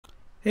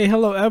Hey,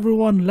 hello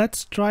everyone.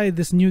 Let's try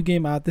this new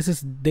game out. This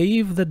is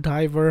Dave the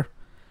Diver,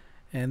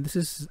 and this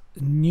is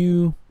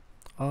new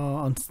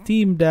on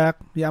Steam Deck.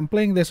 Yeah, I'm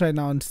playing this right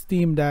now on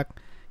Steam Deck,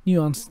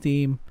 new on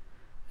Steam.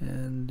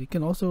 And you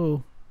can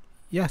also,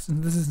 yes,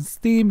 since this is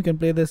Steam, you can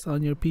play this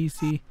on your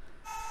PC.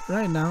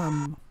 Right now,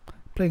 I'm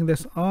playing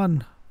this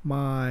on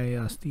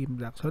my Steam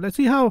Deck. So let's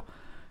see how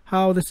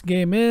this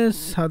game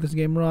is, how this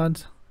game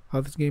runs,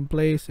 how this game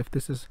plays, if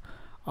this is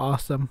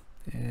awesome.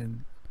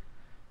 And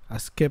I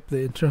skipped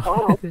the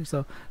intro.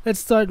 So let's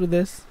start with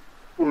this.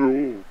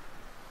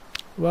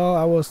 Well,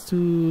 I was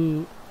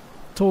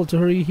told to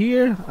hurry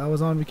here. I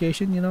was on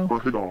vacation, you know.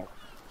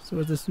 So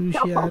where's the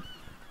sushi at?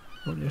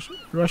 Don't just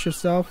rush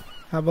yourself.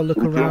 Have a look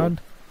around.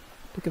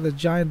 Look at the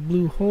giant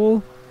blue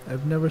hole.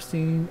 I've never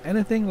seen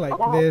anything like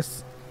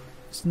this.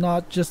 It's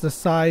not just the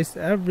size.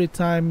 Every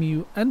time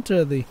you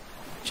enter the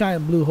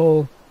giant blue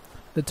hole,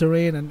 the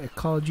terrain and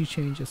ecology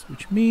changes,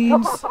 which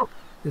means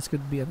this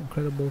could be an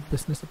incredible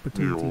business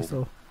opportunity.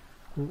 So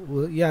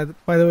yeah,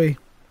 by the way,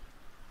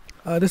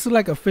 this is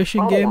like a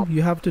fishing game.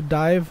 You have to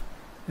dive,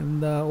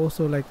 and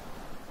also like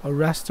a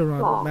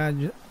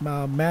restaurant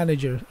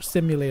manager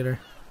simulator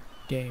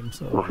game.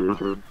 So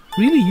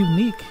really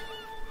unique,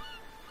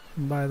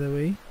 by the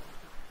way.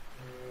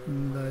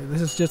 And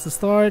this is just the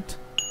start.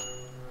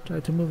 Try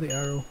to move the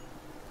arrow.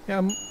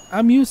 Yeah,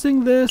 I'm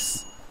using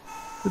this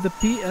with the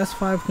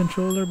PS5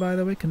 controller, by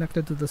the way,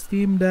 connected to the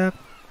Steam Deck.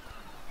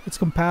 It's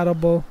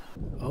compatible.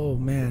 Oh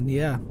man,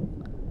 yeah.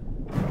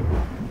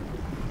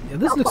 Yeah,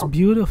 this looks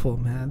beautiful,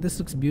 man. This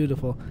looks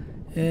beautiful.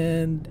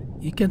 And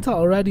you can tell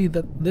already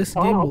that this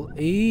game will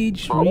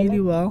age really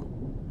well.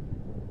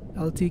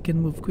 LT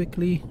can move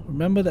quickly.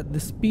 Remember that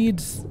this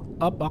speeds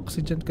up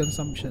oxygen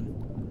consumption.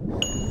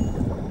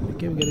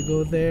 Okay, we gotta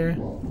go there.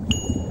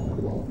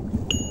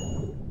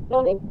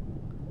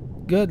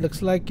 Good,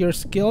 looks like your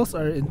skills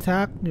are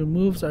intact. Your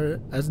moves are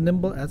as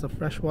nimble as a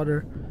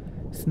freshwater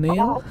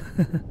snail.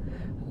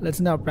 Let's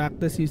now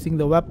practice using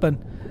the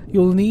weapon.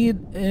 You'll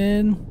need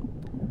in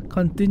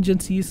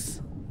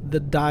contingencies the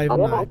dive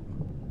knife.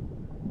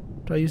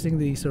 Try using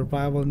the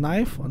survival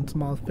knife on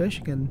small fish.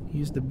 You can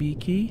use the B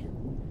key.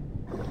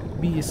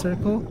 B is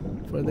circle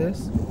for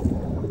this.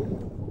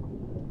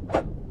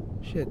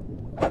 Shit.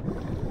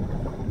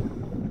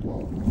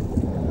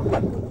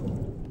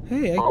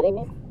 Hey,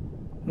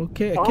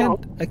 okay,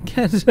 I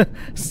can't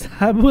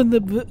stab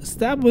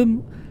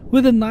him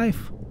with a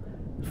knife.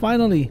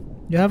 Finally,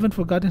 you haven't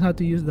forgotten how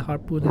to use the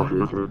harpoon, have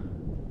you?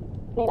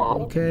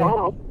 Okay.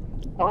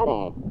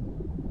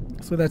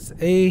 So that's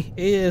A.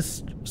 A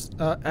is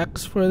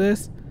X for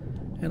this,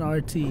 and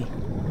RT.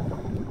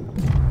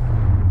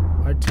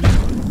 RT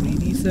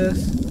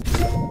releases.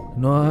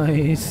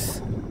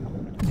 Nice.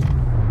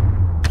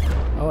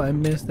 Oh, I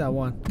missed that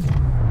one.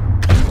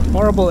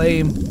 Horrible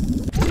aim.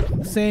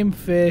 Same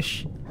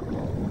fish.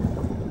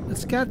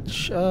 Let's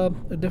catch a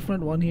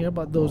different one here,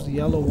 but those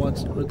yellow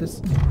ones, or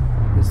this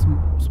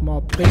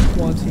small pink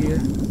ones here.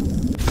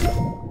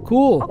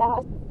 Cool.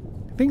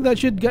 I think that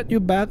should get you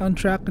back on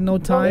track in no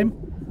time.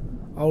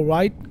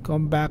 Alright,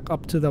 come back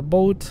up to the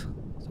boat.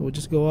 So we'll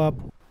just go up.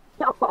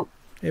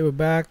 Hey, we're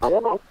back.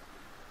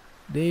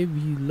 Dave,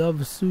 you love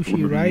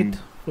sushi, right?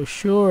 For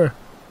sure.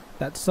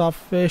 That soft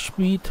fish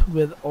meat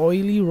with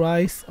oily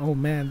rice. Oh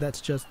man,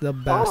 that's just the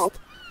best.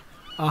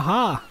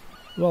 Aha!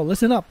 Well,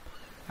 listen up.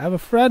 I have a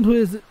friend who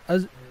is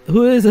a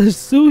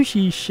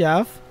sushi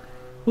chef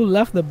who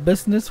left the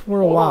business for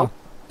a while.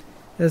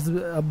 He has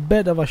a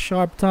bit of a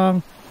sharp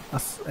tongue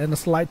and a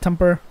slight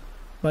temper,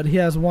 but he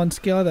has one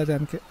skill that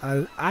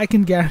I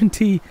can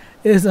guarantee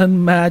is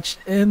unmatched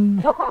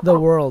in the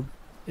world.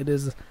 It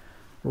is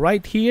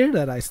right here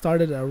that I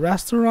started a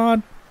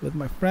restaurant with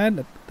my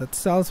friend that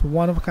sells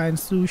one-of-a-kind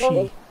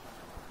sushi.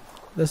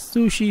 The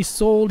sushi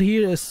sold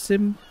here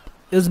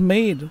is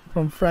made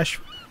from fresh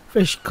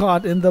fish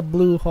caught in the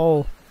blue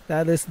hole.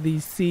 That is the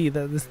sea.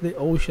 That is the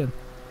ocean,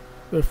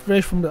 where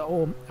fish from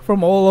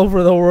all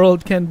over the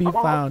world can be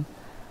found.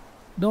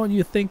 Don't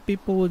you think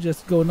people will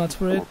just go nuts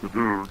for it?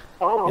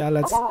 Yeah,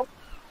 let's go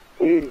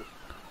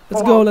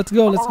to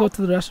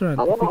the restaurant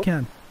if we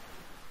can.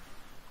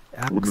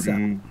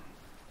 Accept.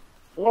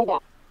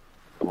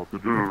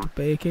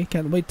 Pay, okay,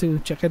 can't wait to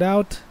check it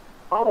out.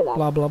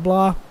 Blah blah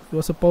blah. It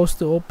was supposed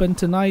to open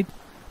tonight,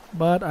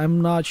 but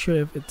I'm not sure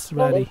if it's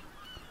ready.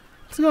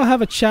 Let's go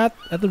have a chat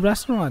at the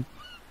restaurant.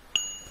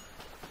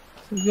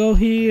 So go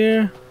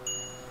here.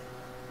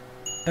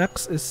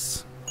 X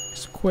is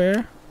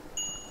square.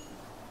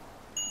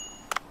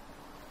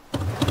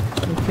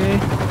 Okay.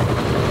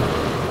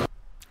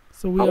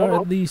 So we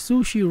are at the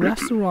sushi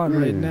restaurant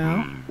right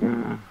now.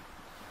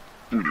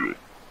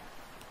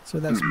 So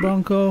that's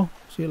Bronco.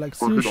 So you like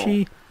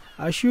sushi?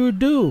 I sure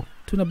do.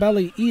 Tuna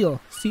belly,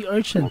 eel, sea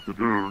urchin.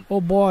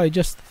 Oh boy,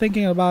 just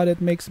thinking about it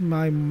makes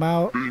my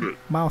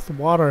mouth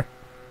water.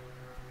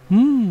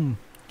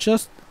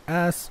 Just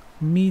as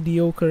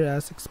mediocre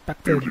as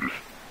expected.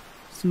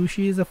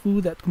 Sushi is a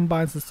food that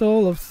combines the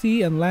soul of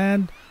sea and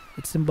land.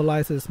 It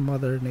symbolizes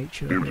Mother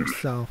Nature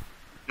herself.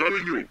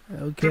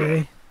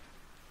 Okay.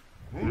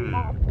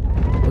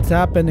 What's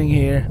happening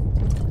here?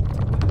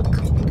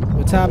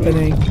 What's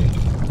happening?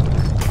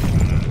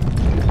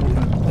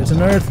 There's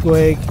an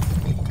earthquake.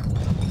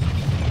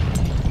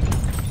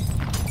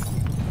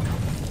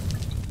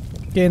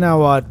 Okay, now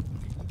what?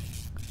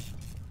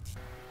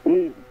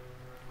 Yeah,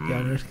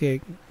 an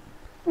earthquake.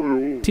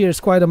 Here's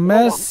quite a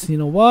mess. You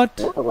know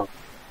what?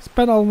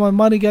 Spent all my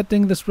money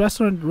getting this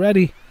restaurant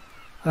ready.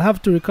 I'll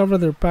have to recover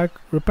the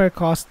repair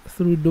cost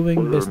through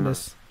doing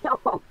business.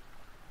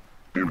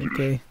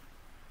 Okay.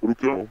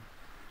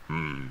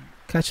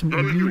 Catch some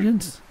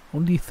ingredients.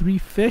 Only 3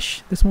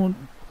 fish. This won't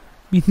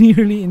be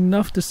nearly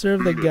enough to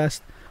serve the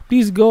guest.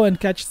 Please go and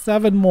catch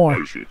 7 more.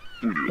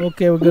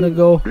 Okay, we're gonna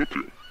go.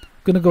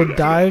 Gonna go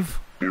dive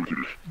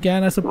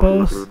again, I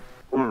suppose.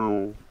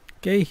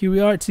 Okay, here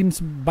we are. It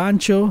seems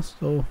Bancho.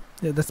 So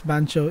yeah, that's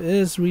Bancho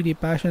is really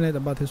passionate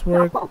about his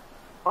work. Okay,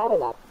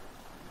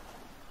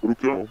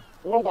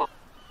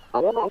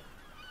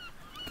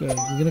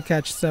 we're gonna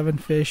catch 7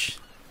 fish.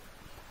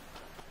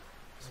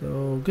 So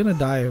we're gonna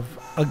dive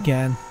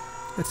again.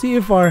 Let's see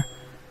if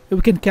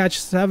we can catch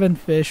 7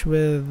 fish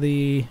with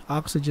the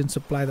oxygen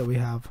supply that we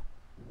have.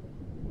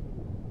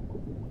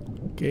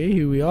 Okay,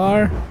 here we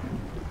are.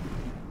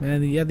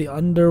 Man, yeah, the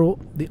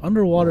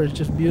underwater is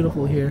just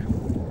beautiful here.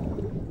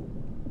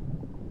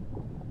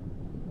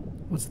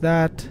 What's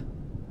that?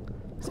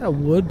 Is that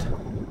wood?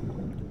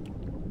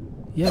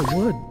 Yeah,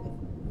 wood.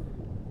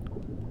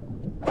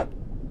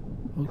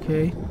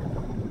 Okay.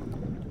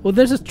 Oh,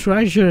 there's a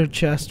treasure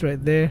chest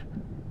right there.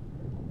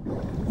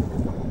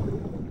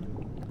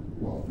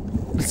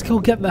 Let's go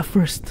get that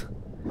first.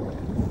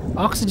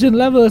 Oxygen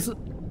level is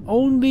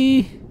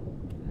only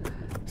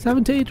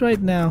 7 to 8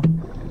 right now.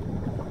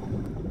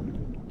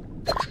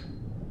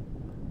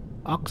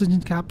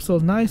 Oxygen capsule,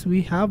 nice.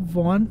 We have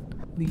one.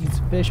 These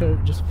fish are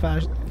just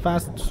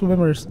fast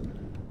swimmers.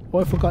 Oh,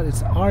 I forgot.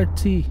 It's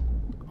RT,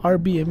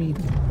 RB. I mean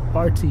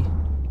RT.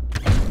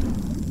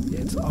 Yeah,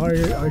 it's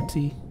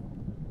RT.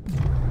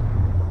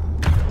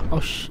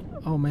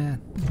 Oh man.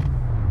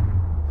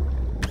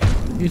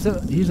 Here's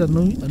a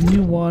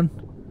new one.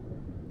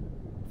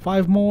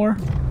 5 more.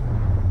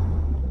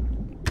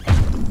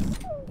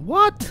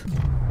 What?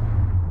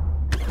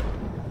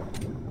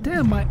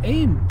 Damn, my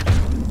aim.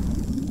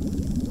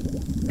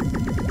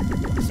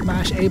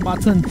 Smash A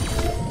button.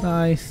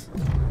 Nice.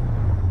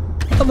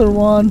 Another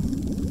one.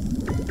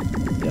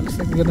 Yeah, looks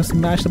like we're gonna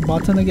smash the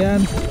button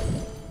again.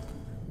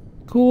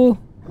 Cool.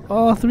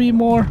 Oh, 3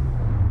 more.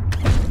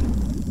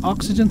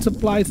 Oxygen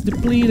supply is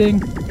depleting.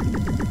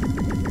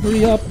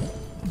 Hurry up.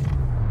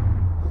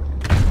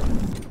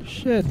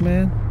 Shit,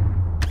 man.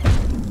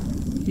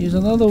 Here's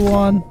another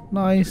one.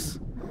 Nice.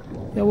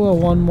 Yeah, well,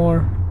 one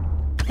more.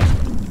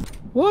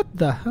 What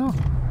the hell?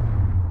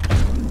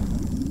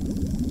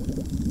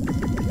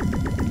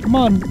 Come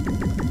on.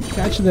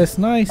 Catch this.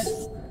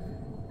 Nice.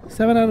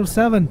 7 out of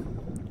 7.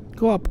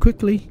 Go up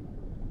quickly.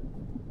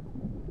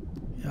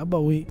 Yeah, how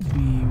about we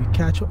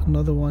catch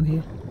another one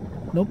here?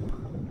 Nope.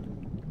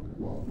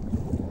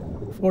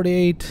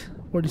 48,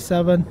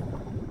 47.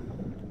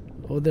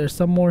 Oh, there's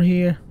some more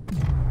here.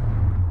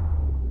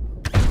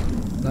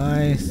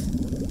 Nice.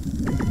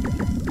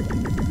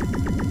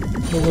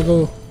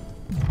 Go.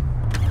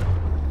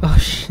 Oh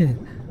shit.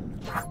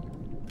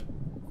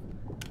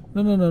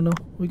 No.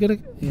 We gotta,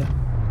 yeah.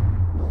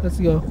 Let's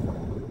go.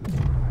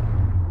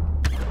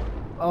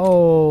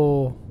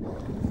 Oh.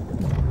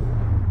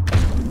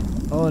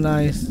 Oh,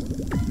 nice.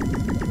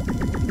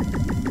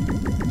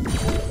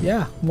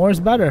 Yeah, more is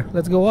better.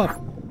 Let's go up.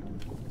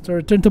 So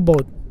return to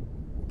boat.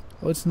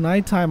 Oh, it's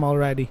nighttime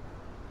already.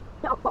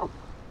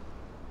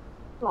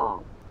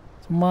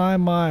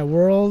 My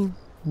world.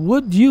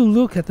 Would you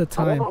look at the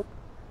time?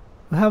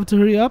 I have to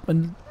hurry up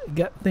and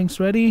get things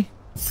ready.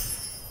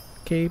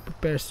 Okay,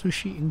 prepare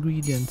sushi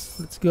ingredients.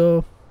 Let's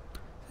go.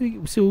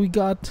 So we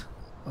got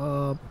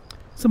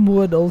some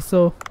wood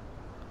also.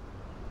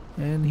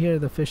 And here are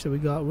the fish that we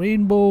got.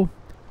 Rainbow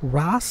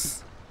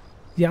wrasse,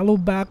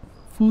 yellowback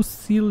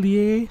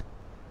fusilier,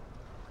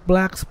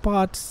 black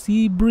spot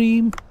sea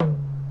bream.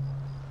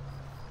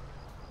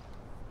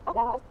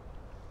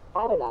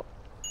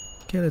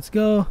 Okay, let's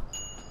go.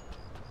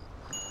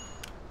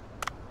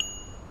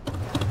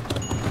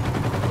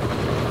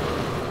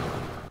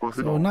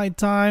 So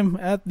nighttime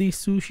at the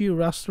sushi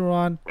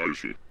restaurant.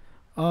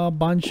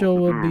 Bancho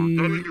will be,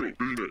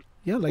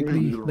 yeah, like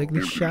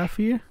the chef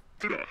here.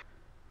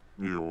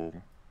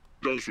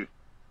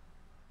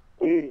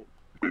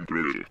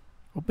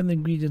 Open the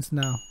ingredients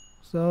now.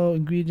 So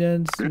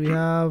ingredients we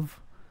have.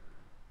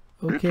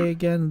 Okay,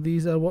 again,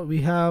 these are what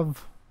we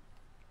have.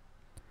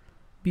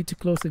 Be to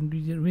close the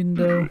ingredient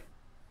window.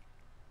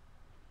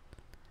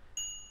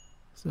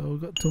 So we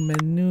got to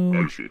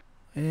menu,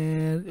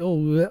 and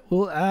oh,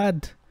 we'll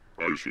add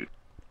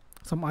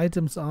some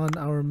items on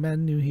our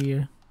menu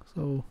here.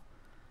 So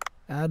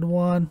add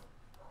one.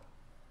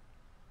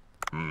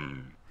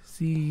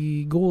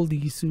 See,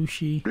 Goldie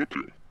sushi.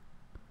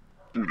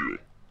 You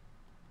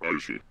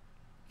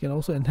can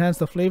also enhance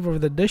the flavor of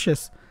the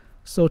dishes.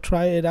 So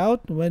try it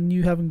out when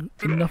you have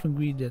enough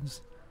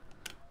ingredients.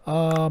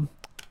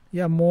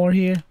 Yeah, more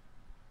here.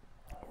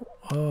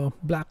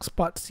 Black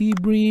spot sea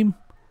bream.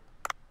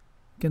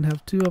 Can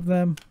have 2 of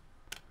them.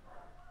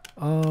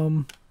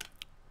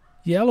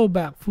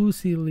 Yellowback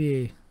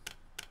fusilier.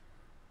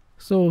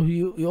 So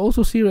you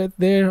also see right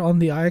there on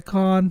the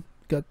icon,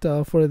 got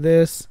for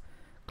this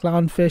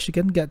clownfish you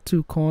can get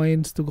 2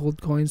 coins, 2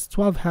 gold coins,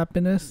 12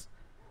 happiness.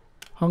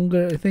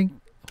 Hunger, I think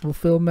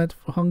fulfillment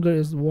for hunger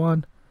is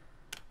 1.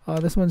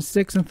 This one's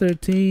 6 and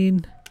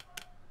 13,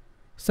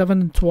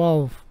 7 and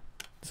 12.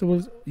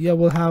 So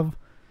we'll have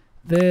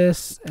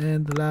this,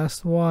 and the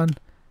last one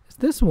is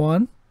this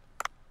one.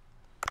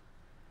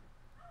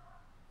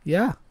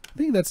 Yeah, I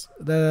think that's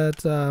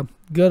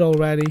good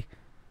already.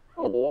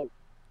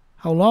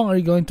 How long are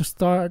you going to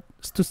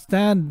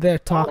stand there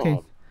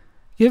talking?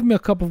 Give me a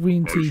cup of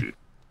green tea.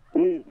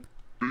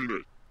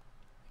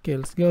 Okay,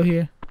 let's go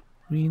here.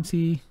 Green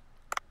tea.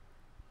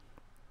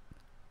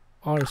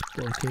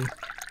 Okay.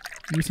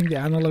 Using the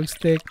analog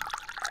stick.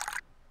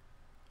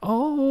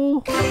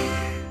 Oh,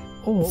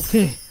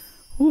 okay.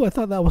 Oh, I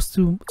thought that was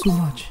too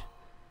much.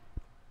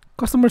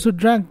 Customers who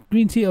drank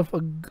green tea of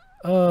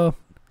a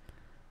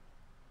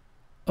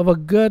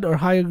good or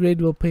higher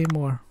grade will pay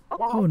more.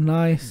 Oh,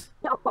 nice.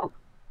 So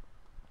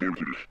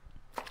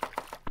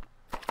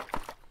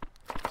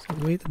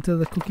wait until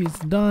the cooking is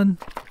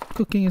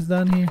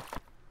done here.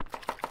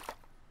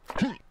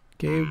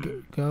 Okay,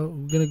 go.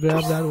 We're gonna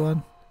grab that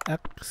one.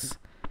 X.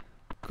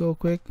 Go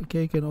quick.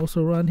 Okay, you can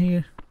also run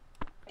here.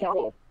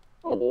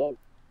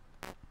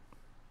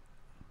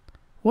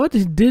 What?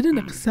 He didn't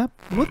accept?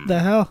 What the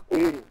hell?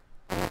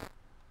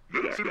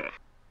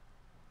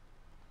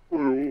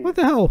 What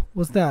the hell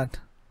was that?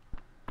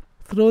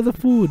 Throw the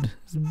food.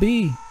 It's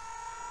B.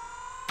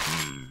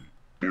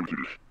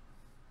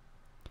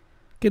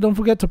 Okay, don't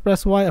forget to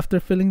press Y after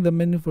filling the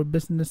menu for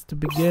business to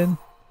begin.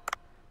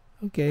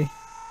 Okay,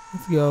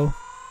 let's go.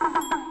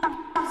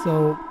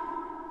 So,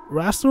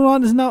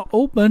 restaurant is now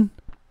open.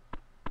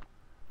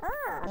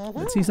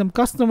 Let's see some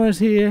customers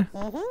here.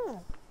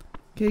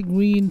 Okay,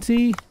 green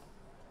tea.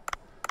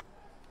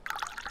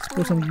 Let's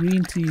pour some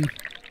green tea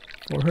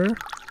for her.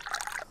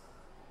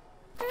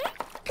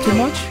 Too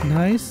much?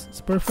 Nice. It's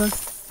perfect.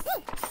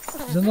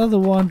 There's another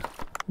one.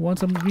 Want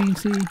some green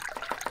tea?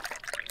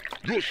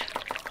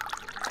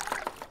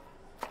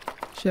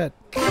 Shit.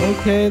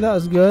 Okay, that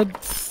was good.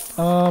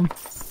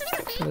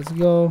 Let's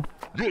go.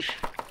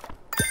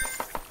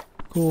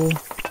 Cool.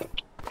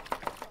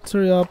 Let's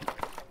hurry up.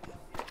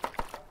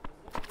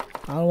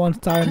 I don't want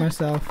to tire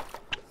myself.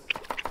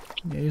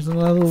 Yeah, here's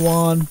another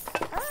one.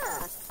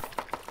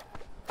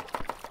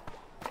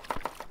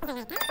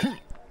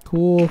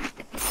 Cool.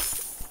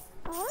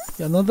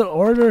 Yeah, another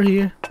order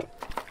here.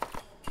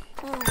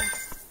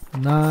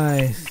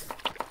 Nice.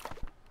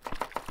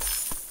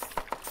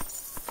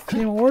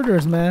 Same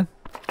orders, man.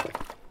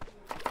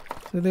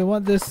 So they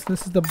want this.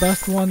 This is the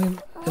best one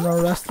in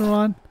our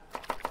restaurant.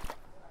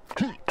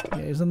 Yeah,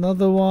 here's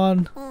another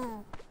one.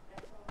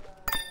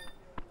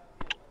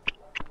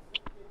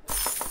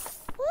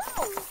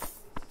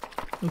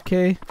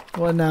 Okay,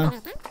 what now?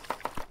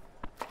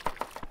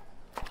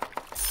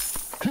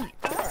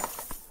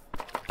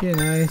 Okay,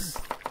 nice.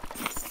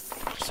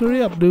 Just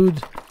hurry up,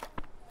 dude.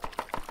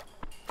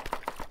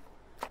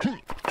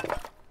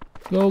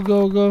 Go,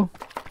 go, go.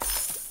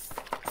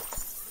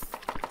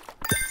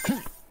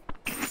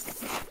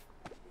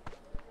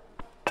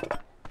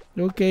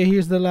 Okay,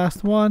 here's the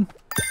last one.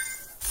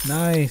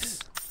 Nice.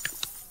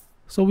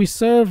 So we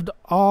served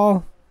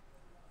all,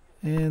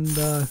 and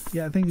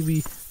yeah, I think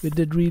we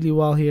did really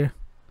well here.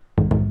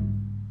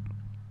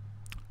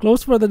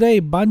 Closed for the day.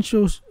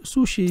 Bancho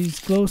Sushi is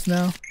closed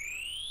now.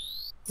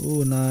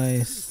 Oh,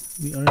 nice.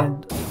 We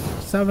earned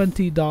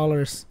 $70.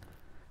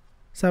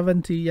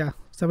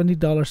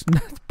 $70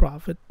 net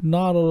profit.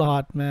 Not a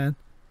lot, man.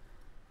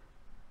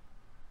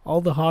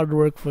 All the hard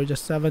work for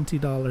just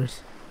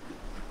 $70.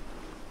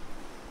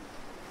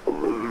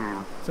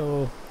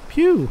 So,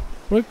 phew.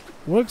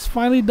 Work's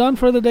finally done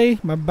for the day.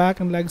 My back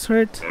and legs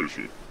hurt.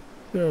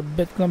 We're a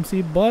bit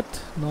clumsy,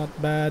 but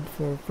not bad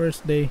for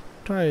first day.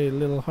 Try a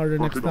little harder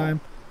next time.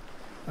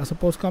 I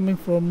suppose coming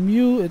from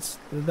you,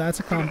 that's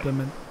a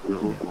compliment.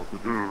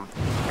 Yeah.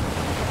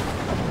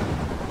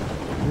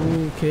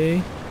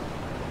 Okay.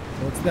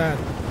 What's that?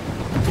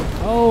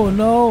 Oh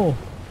no!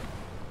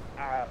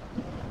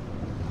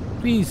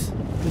 Please,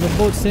 did the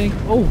boat sink?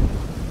 Oh,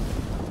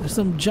 there's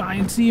some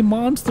giant sea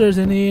monsters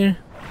in here.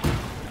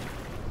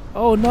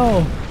 Oh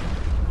no!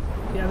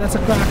 Yeah, that's a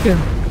kraken.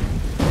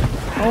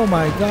 Oh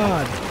my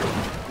god!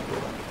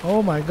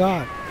 Oh my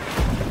god!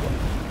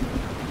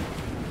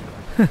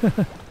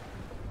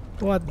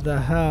 What the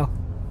hell?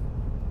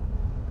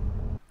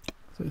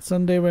 So it's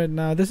Sunday right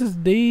now. This is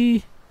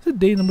day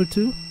number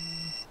 2.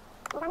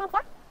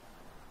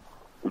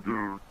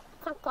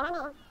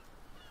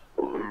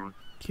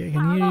 Okay, I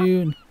can hear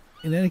you.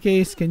 In any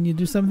case, can you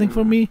do something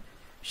for me?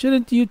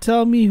 Shouldn't you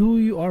tell me who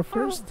you are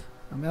first?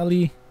 I'm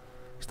Ellie.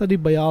 Study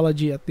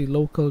biology at the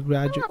local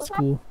graduate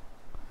school.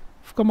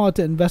 I've come out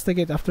to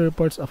investigate after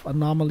reports of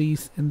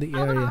anomalies in the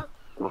area.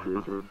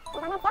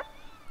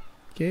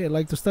 Okay, I'd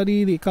like to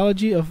study the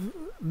ecology of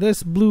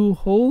this blue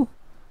hole.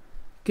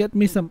 Get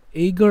me some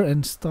agar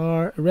and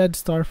red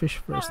starfish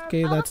first.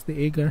 Okay, that's the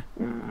agar.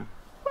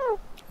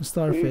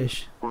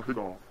 Starfish.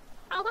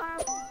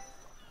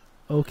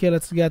 Okay,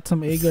 let's get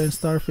some agar and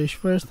starfish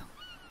first.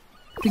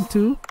 I think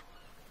 2.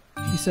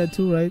 He said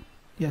 2, right?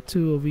 Yeah,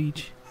 2 of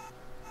each.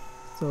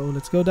 So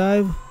let's go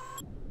dive.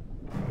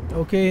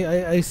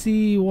 Okay, I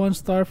see 1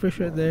 starfish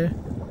right there.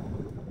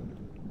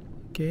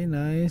 Okay,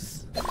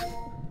 nice.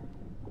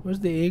 Where's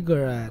the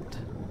agar at?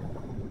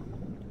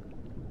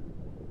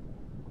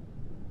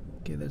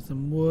 Okay, there's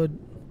some wood.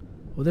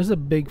 Oh, there's a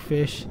big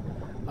fish.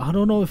 I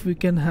don't know if we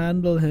can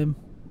handle him.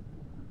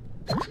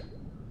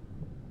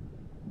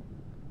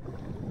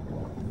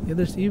 Yeah,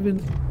 there's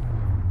even...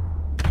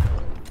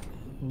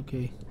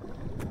 Okay.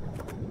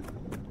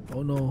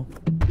 Oh no.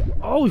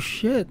 Oh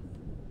shit!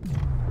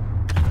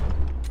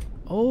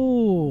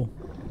 Oh!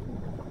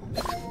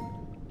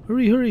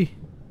 Hurry, hurry!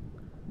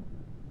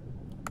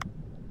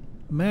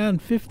 Man,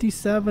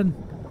 57.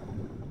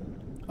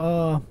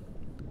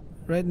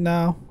 Right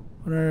now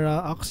on our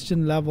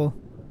oxygen level.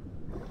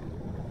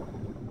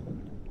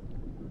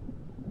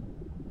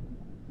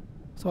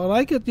 So I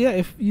like it. Yeah,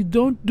 if you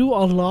don't do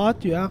a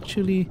lot, you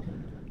actually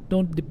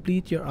don't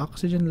deplete your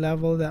oxygen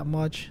level that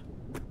much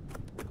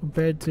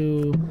compared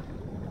to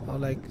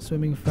like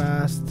swimming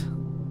fast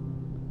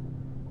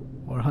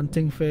or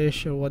hunting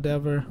fish or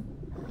whatever.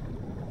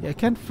 Yeah, I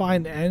can't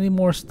find any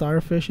more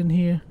starfish in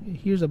here.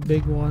 Here's a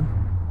big one.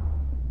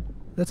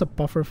 That's a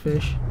puffer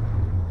fish.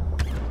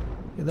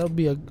 Yeah, that would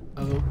be a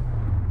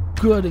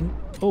good.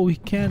 Oh, he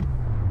can't.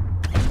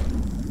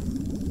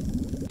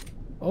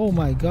 Oh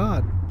my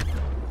god.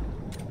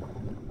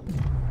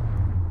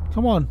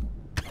 Come on.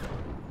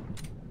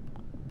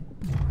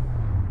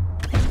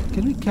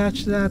 Can we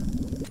catch that?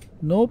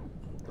 Nope.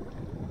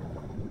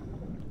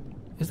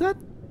 Is that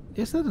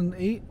an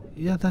 8?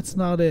 Yeah, that's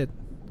not it.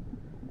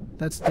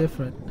 That's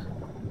different.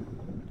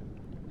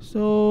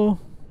 So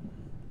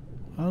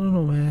I don't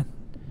know, man.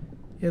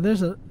 Yeah,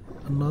 there's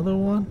another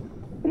one.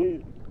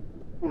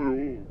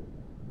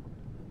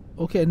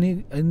 Okay,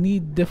 I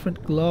need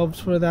different gloves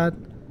for that.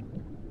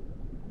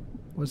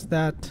 What's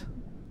that?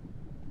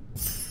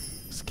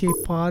 Escape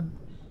pod.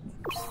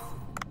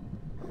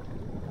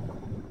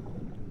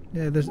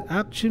 Yeah, there's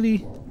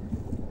actually...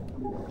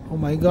 Oh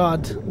my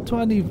god,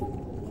 20.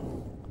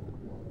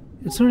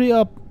 Let's hurry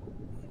up.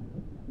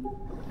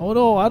 Oh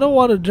no, I don't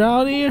want to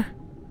drown here.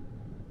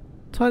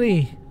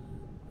 20.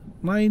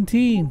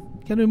 19.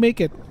 Can we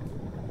make it?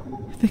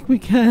 I think we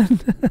can.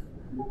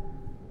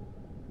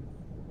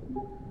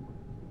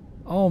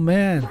 Oh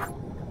man.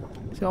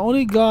 So I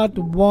only got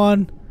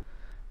 1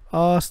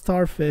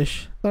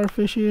 starfish.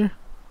 Starfish here.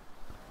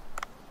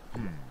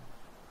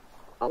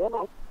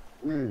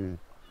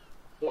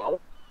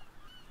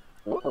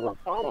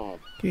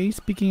 Okay,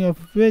 speaking of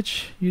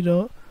which,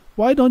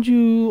 why don't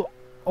you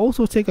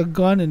also take a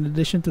gun in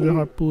addition to the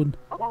harpoon?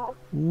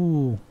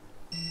 Ooh.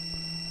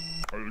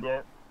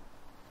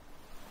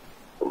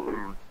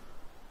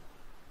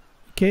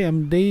 Okay,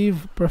 I'm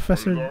Dave,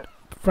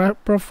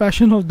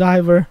 professional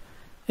diver.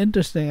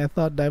 Interesting, I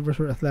thought divers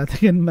were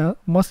athletic and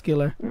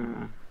muscular.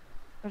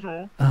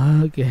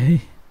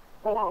 Okay.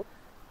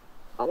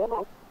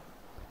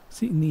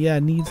 See, yeah,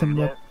 need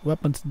some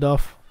weapon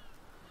stuff.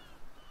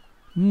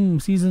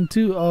 Season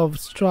 2 of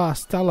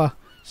Stella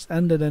just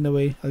ended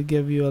anyway. I'll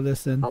give you a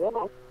listen.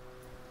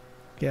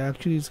 Okay, I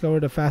actually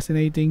discovered a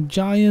fascinating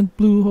giant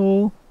blue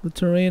hole. The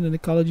terrain and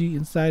ecology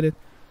inside it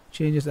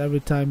changes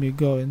every time you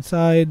go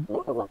inside.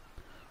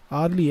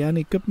 Oddly, any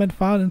equipment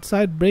found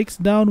inside breaks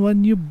down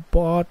when you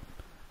bought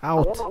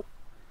out.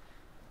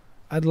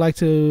 I'd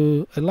like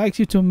you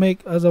to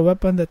make us a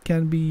weapon that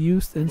can be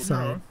used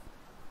inside.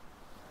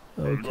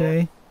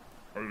 Okay.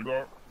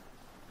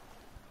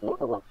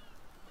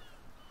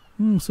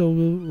 So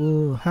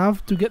we'll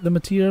have to get the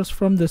materials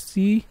from the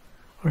sea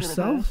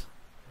ourselves.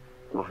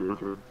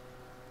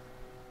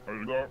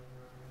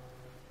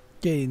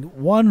 Okay,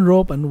 1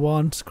 rope and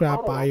 1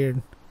 scrap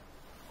iron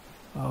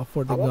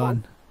for the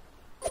gun.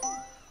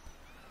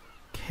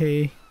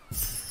 Okay,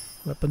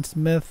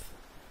 weaponsmith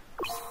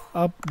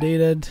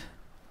updated.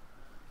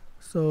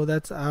 So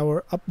that's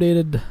our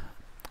updated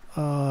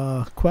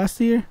quest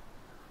here.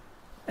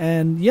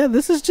 And yeah,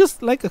 this is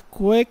just like a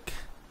quick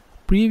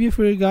preview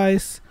for you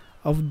guys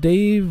of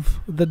Dave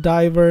the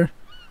Diver.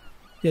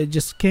 Yeah, it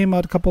just came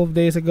out a couple of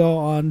days ago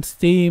on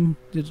Steam.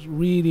 It's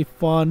really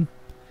fun,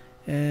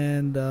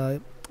 and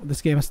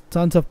this game has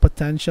tons of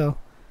potential.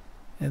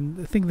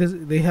 And I think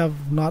they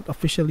have not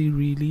officially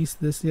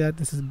released this yet.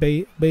 This is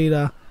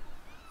beta.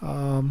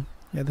 Yeah,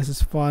 this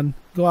is fun.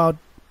 Go out,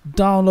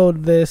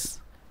 download this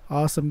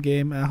awesome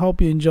game. I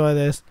hope you enjoy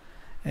this,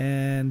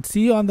 and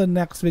see you on the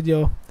next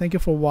video. Thank you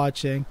for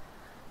watching,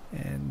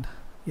 and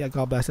yeah,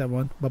 God bless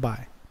everyone. Bye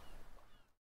bye.